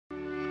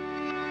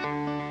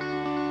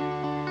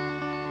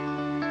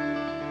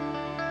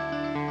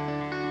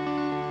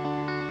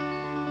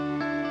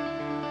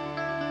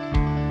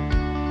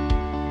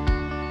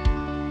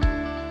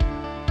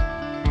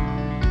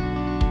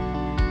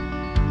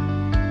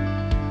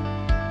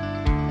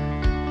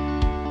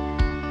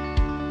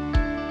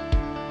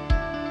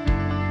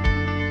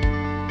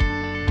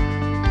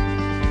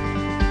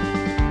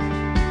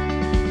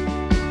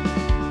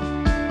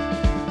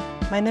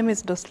My name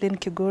is Doseline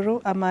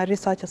Kiguru. I'm a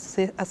research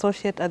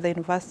associate at the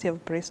University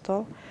of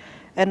Bristol,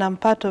 and I'm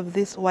part of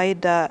this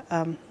wider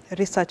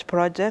research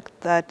project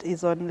that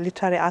is on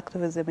literary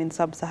activism in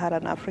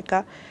Sub-Saharan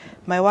Africa.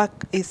 My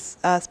work is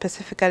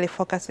specifically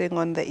focusing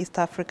on the East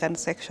African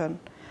section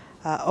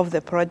of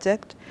the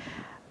project,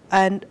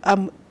 and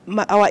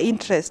our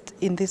interest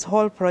in this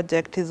whole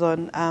project is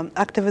on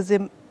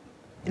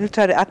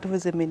literary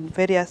activism in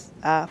various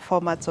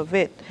formats of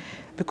it,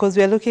 because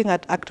we are looking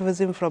at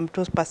activism from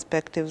two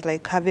perspectives,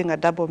 like having a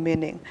double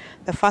meaning.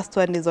 The first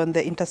one is on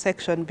the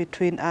intersection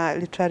between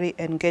literary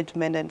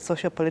engagement and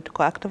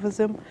socio-political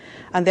activism,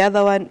 and the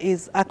other one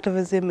is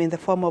activism in the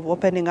form of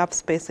opening up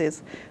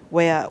spaces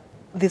where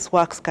these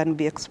works can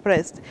be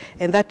expressed,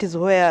 and that is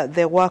where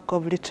the work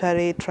of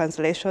literary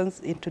translations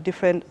into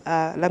different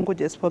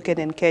languages spoken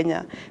in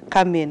Kenya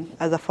come in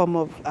as a form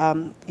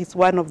of, it's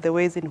one of the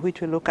ways in which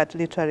we look at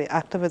literary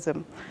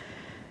activism.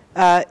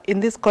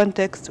 In this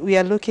context, we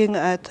are looking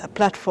at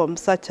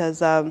platforms such as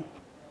the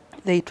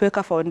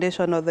Itweka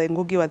Foundation or the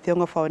Ngugi wa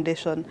Thiong'o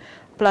Foundation,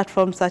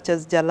 platforms such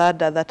as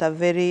Jalada that are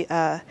very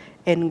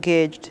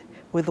engaged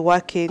with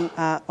working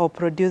or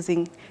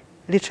producing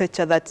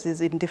literature that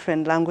is in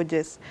different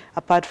languages,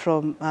 apart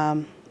from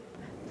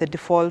the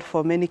default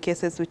for many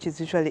cases, which is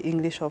usually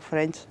English or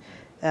French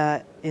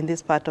in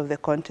this part of the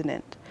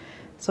continent.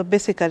 So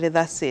basically,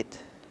 that's it.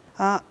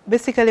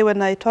 Basically,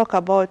 when I talk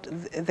about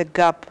the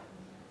gap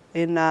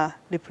in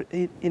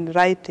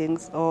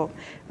writings or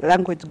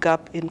language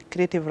gap in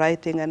creative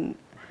writing, and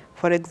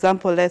for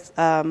example, let's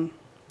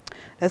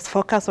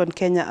focus on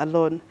Kenya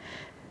alone,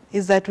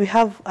 is that we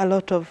have a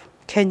lot of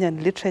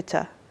Kenyan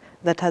literature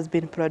that has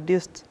been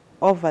produced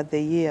over the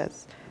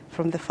years,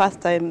 from the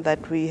first time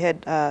that we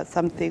had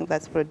something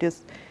that's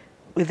produced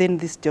within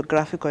this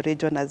geographical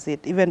region as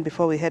it, even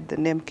before we had the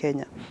name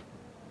Kenya.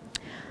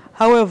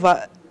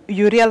 However,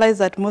 you realize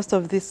that most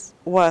of these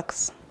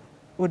works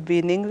would be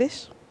in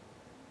English.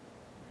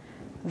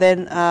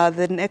 Then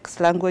the next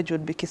language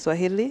would be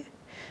Kiswahili,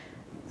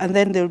 and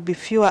then there will be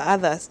fewer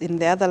others in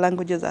the other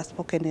languages are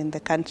spoken in the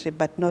country,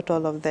 but not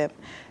all of them.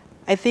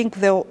 I think,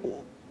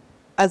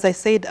 as I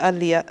said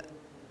earlier,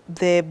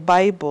 the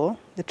Bible,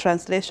 the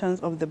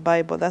translations of the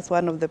Bible, that's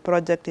one of the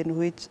projects in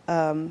which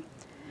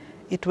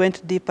it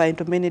went deeper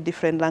into many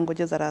different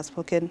languages that are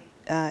spoken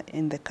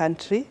in the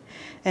country.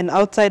 And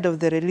outside of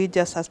the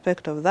religious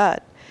aspect of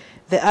that,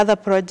 the other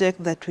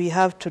project that we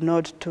have to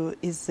note to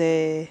is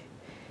the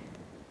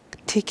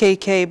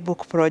TKK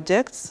book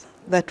projects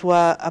that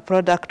were a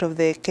product of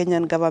the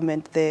Kenyan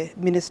government, the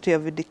Ministry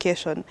of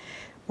Education,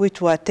 which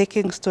were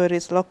taking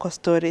stories, local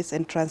stories,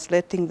 and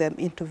translating them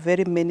into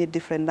very many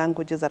different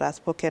languages that are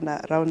spoken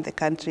around the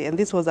country. And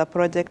this was a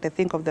project, I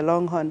think, of the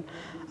Longhorn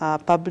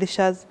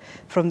publishers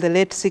from the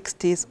late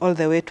 60s all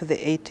the way to the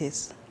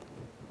 80s.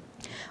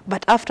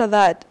 But after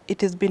that,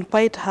 it has been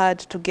quite hard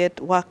to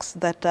get works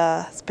that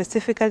are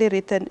specifically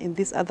written in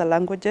these other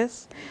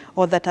languages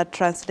or that are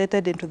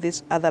translated into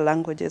these other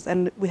languages.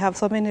 And we have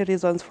so many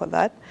reasons for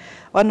that.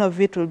 One of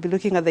it will be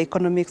looking at the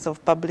economics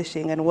of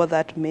publishing and what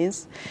that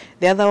means.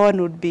 The other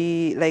one would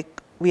be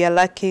like we are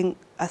lacking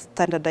a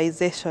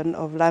standardization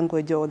of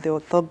language or the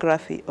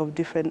orthography of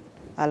different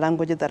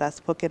languages that are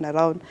spoken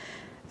around.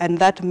 And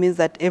that means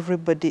that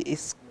everybody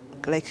is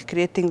like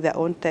creating their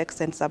own text,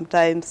 and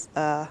sometimes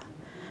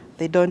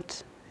they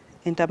don't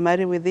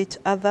intermarry with each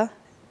other,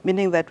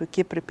 meaning that we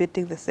keep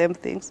repeating the same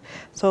things.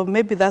 So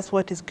maybe that's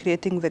what is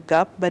creating the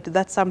gap, but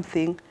that's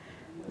something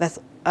that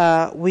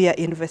we are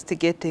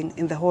investigating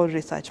in the whole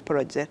research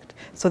project.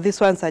 So these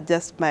ones are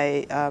just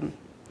my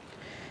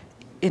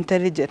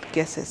intelligent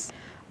guesses.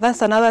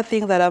 That's another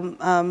thing that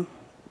I'm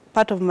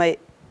part of my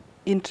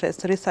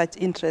interest, research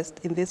interest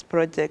in this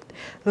project,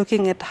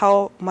 looking at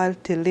how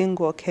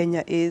multilingual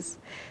Kenya is,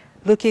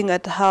 looking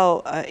at how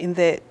in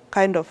the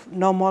kind of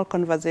normal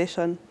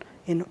conversation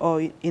or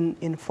in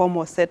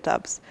informal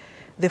setups,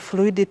 the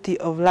fluidity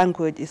of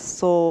language is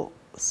so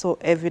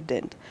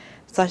evident,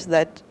 such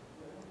that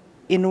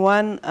in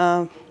one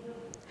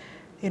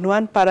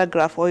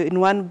paragraph or in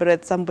one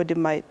breath, somebody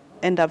might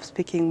end up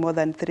speaking more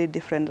than 3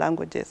 different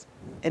languages,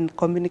 and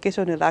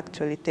communication will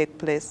actually take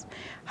place.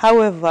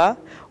 However,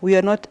 we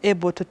are not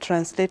able to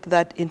translate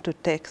that into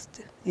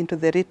text, into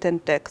the written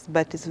text,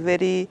 but it's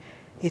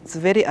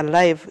very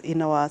alive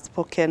in our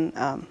spoken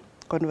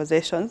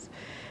conversations.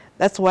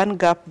 That's one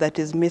gap that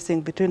is missing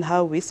between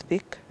how we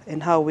speak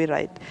and how we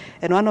write.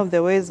 And one of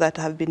the ways that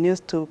have been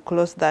used to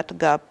close that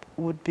gap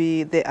would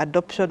be the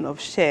adoption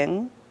of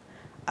Sheng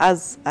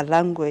as a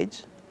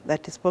language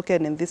that is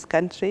spoken in this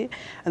country,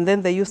 and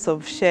then the use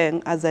of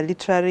Sheng as a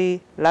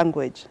literary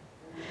language.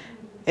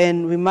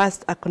 And we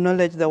must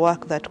acknowledge the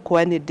work that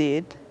Kwani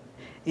did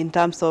in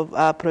terms of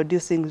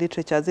producing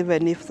literatures,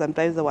 even if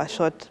sometimes they were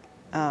short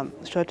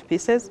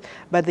pieces,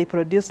 but they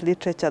produced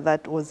literature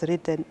that was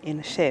written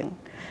in Sheng.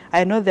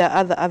 I know there are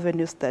other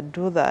avenues that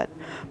do that,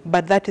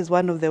 but that is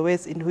one of the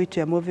ways in which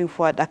we are moving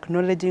forward,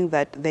 acknowledging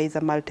that there is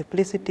a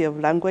multiplicity of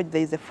language,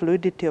 there is a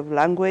fluidity of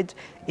language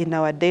in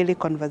our daily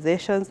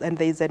conversations, and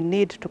there is a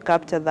need to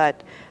capture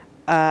that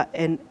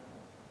and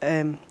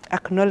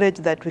acknowledge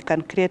that we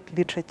can create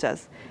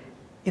literatures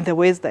in the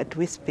ways that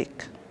we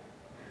speak,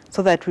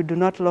 so that we do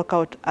not lock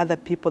out other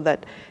people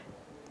that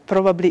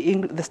probably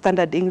the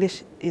standard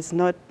English is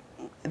not,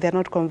 they're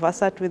not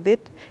conversant with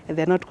it, and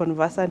they're not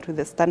conversant with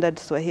the standard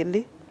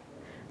Swahili,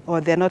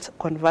 or they're not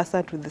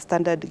conversant with the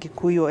standard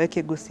Gikuyu or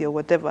Ekegusi or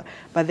whatever,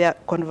 but they are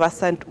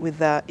conversant with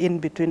the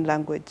in-between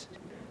language.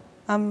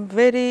 I'm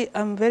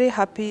very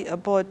happy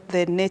about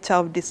the nature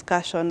of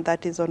discussion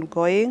that is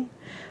ongoing,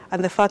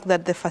 and the fact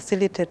that the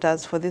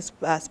facilitators for this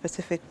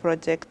specific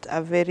project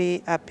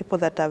are people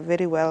that are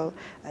very well,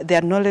 they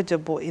are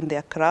knowledgeable in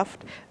their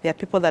craft. They are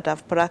people that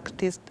have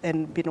practiced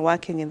and been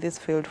working in this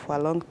field for a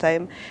long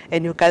time,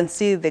 and you can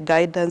see the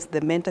guidance,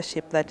 the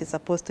mentorship that is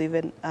supposed to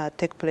even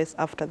take place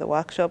after the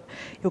workshop.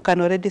 You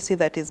can already see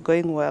that it's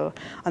going well,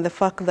 and the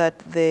fact that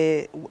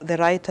the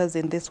writers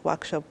in this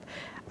workshop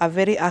are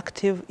very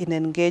active in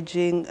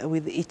engaging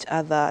with each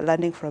other,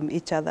 learning from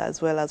each other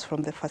as well as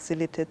from the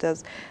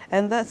facilitators,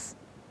 and that's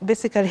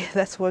basically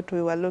that's what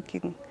we were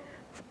looking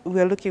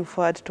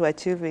forward to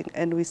achieving,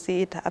 and we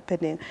see it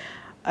happening.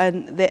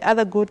 And the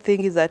other good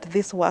thing is that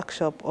this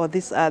workshop, or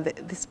this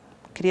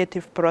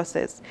creative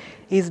process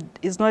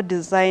is not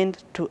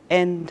designed to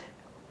end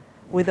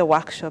with the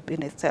workshop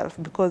in itself,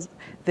 because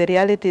the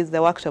reality is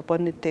the workshop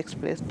only takes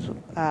place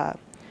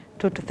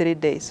 2 to 3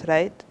 days,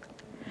 right?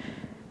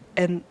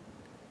 And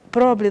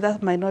probably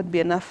that might not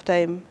be enough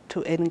time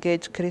to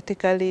engage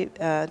critically,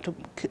 to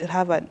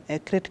have a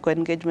critical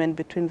engagement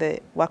between the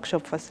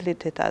workshop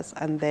facilitators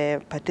and the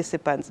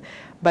participants.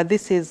 But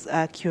this is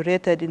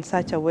curated in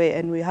such a way,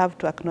 and we have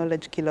to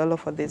acknowledge Kilolo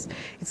for this.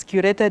 It's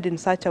curated in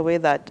such a way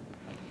that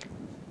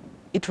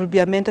it will be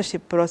a mentorship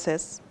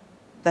process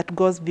that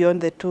goes beyond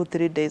the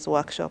 2-3 days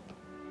workshop.